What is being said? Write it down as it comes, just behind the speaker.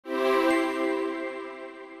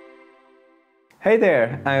Hey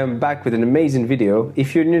there, I am back with an amazing video.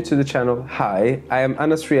 If you're new to the channel, hi, I am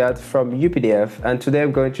Anas Riyad from UPDF, and today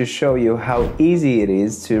I'm going to show you how easy it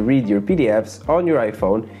is to read your PDFs on your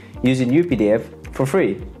iPhone using UPDF for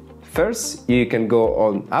free. First, you can go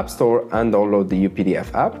on App Store and download the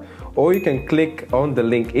UPDF app, or you can click on the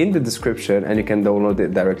link in the description and you can download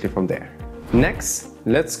it directly from there. Next,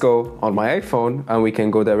 let's go on my iPhone and we can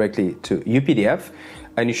go directly to UPDF.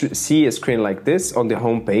 And you should see a screen like this on the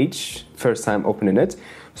home page, first time opening it.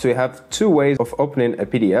 So you have two ways of opening a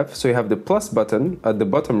PDF. So you have the plus button at the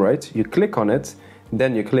bottom right, you click on it,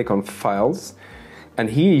 then you click on Files. And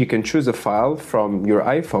here you can choose a file from your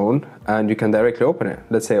iPhone and you can directly open it.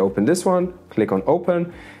 Let's say I open this one, click on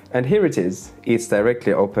Open, and here it is. It's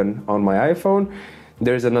directly open on my iPhone.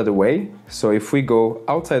 There's another way. So if we go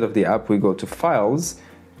outside of the app, we go to Files.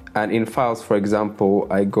 And in Files, for example,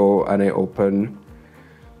 I go and I open,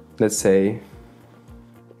 let's say,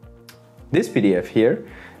 this PDF here,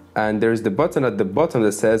 and there's the button at the bottom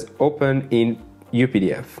that says Open in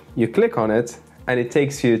UPDF. You click on it and it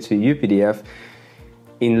takes you to UPDF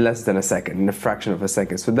in less than a second, in a fraction of a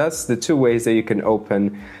second. So that's the two ways that you can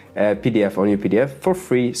open a PDF on UPDF for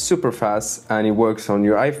free, super fast, and it works on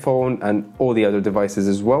your iPhone and all the other devices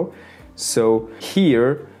as well. So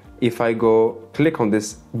here, if I go click on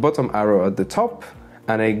this bottom arrow at the top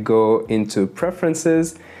and I go into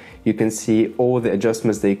Preferences, you can see all the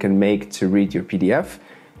adjustments that you can make to read your PDF.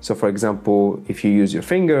 So for example, if you use your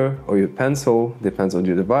finger or your pencil, depends on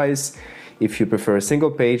your device. If you prefer a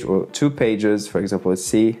single page or 2 pages, for example, let's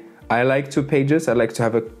see, I like 2 pages. I like to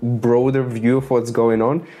have a broader view of what's going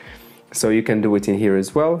on. So you can do it in here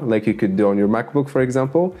as well, like you could do on your MacBook, for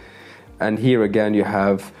example. And here again, you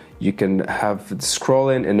can have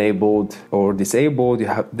scrolling enabled or disabled. You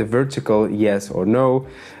have the vertical yes or no.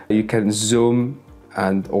 You can zoom,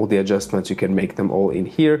 and all the adjustments, you can make them all in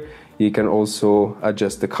here. You can also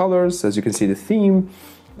adjust the colors, as you can see the theme,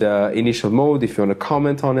 the initial mode, if you want to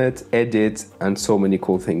comment on it, edit, and so many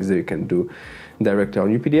cool things that you can do directly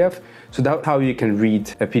on UPDF. So that's how you can read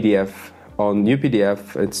a PDF on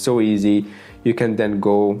UPDF. It's so easy. You can then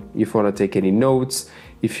go, if you want to take any notes,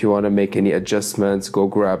 if you want to make any adjustments, go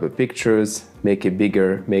grab pictures, make it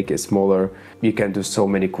bigger, make it smaller. You can do so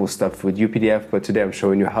many cool stuff with UPDF, but today I'm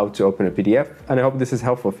showing you how to open a PDF, and I hope this is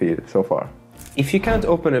helpful for you so far. If you can't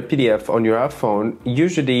open a PDF on your iPhone,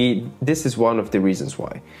 usually this is one of the reasons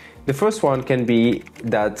why. The first one can be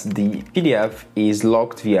that the PDF is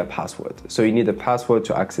locked via password. So you need a password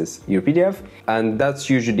to access your PDF. And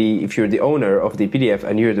that's usually, if you're the owner of the PDF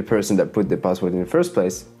and you're the person that put the password in the first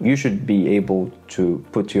place, you should be able to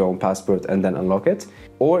put your own password and then unlock it.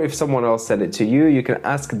 Or if someone else sent it to you, you can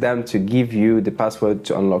ask them to give you the password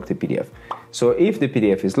to unlock the PDF. So if the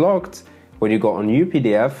PDF is locked, when you go on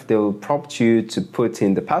UPDF, they will prompt you to put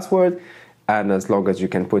in the password. And as long as you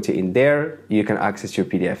can put it in there, you can access your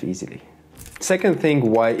PDF easily. Second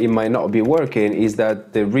thing why it might not be working is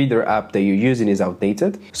that the reader app that you're using is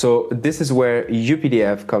outdated. So this is where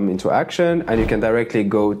UPDF come into action, and you can directly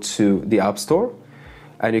go to the App Store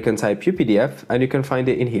and you can type UPDF and you can find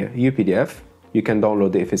it in here, UPDF. You can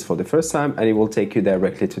download it if it's for the first time and it will take you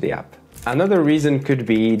directly to the app. Another reason could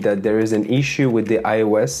be that there is an issue with the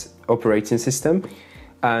iOS operating system.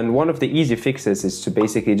 And one of the easy fixes is to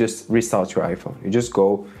basically just restart your iPhone. You just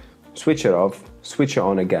go, switch it off, switch it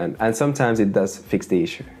on again, and sometimes it does fix the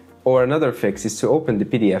issue. Or another fix is to open the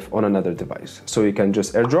PDF on another device. So you can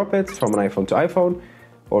just airdrop it from an iPhone to iPhone,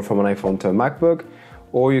 or from an iPhone to a MacBook,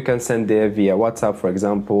 or you can send it via WhatsApp, for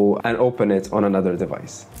example, and open it on another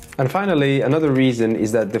device. And finally, another reason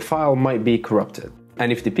is that the file might be corrupted.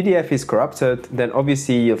 And if the PDF is corrupted, then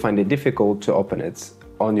obviously you'll find it difficult to open it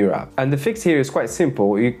on your app. And the fix here is quite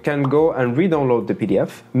simple. You can go and re-download the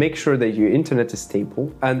PDF, make sure that your internet is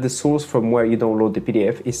stable and the source from where you download the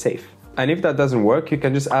PDF is safe. And if that doesn't work, you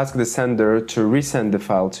can just ask the sender to resend the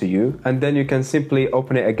file to you, and then you can simply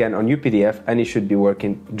open it again on UPDF and it should be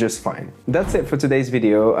working just fine. That's it for today's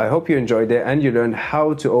video. I hope you enjoyed it and you learned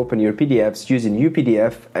how to open your PDFs using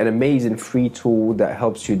UPDF, an amazing free tool that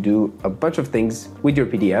helps you do a bunch of things with your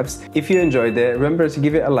PDFs. If you enjoyed it, remember to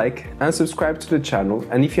give it a like and subscribe to the channel.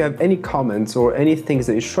 And if you have any comments or any things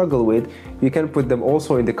that you struggle with, you can put them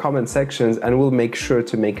also in the comment sections and we'll make sure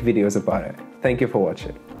to make videos about it. Thank you for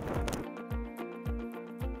watching.